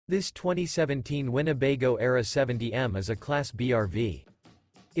This 2017 Winnebago Era 70M is a Class B RV.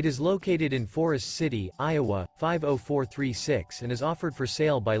 It is located in Forest City, Iowa, 50436 and is offered for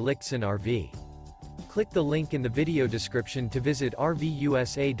sale by Lichtsinn RV. Click the link in the video description to visit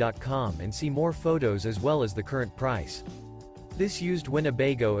RVUSA.com and see more photos as well as the current price. This used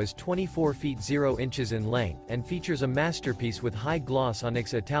Winnebago is 24 feet 0 inches in length and features a masterpiece with high-gloss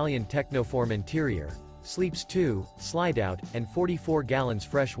Onyx Italian Tecnoform interior, sleeps 2, Slideout, and 44 gallons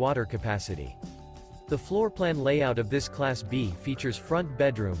fresh water capacity. The floorplan layout of this Class B features front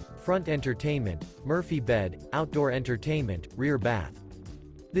bedroom, front entertainment, Murphy bed, outdoor entertainment, rear bath.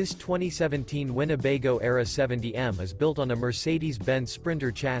 This 2017 Winnebago Era 70M is built on a Mercedes-Benz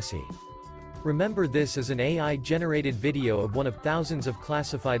Sprinter chassis. Remember, this is an AI-generated video of one of thousands of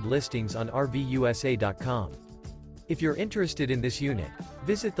classified listings on RVUSA.com. If you're interested in this unit,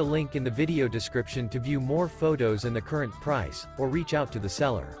 visit the link in the video description to view more photos and the current price, or reach out to the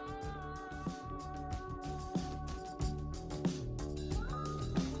seller.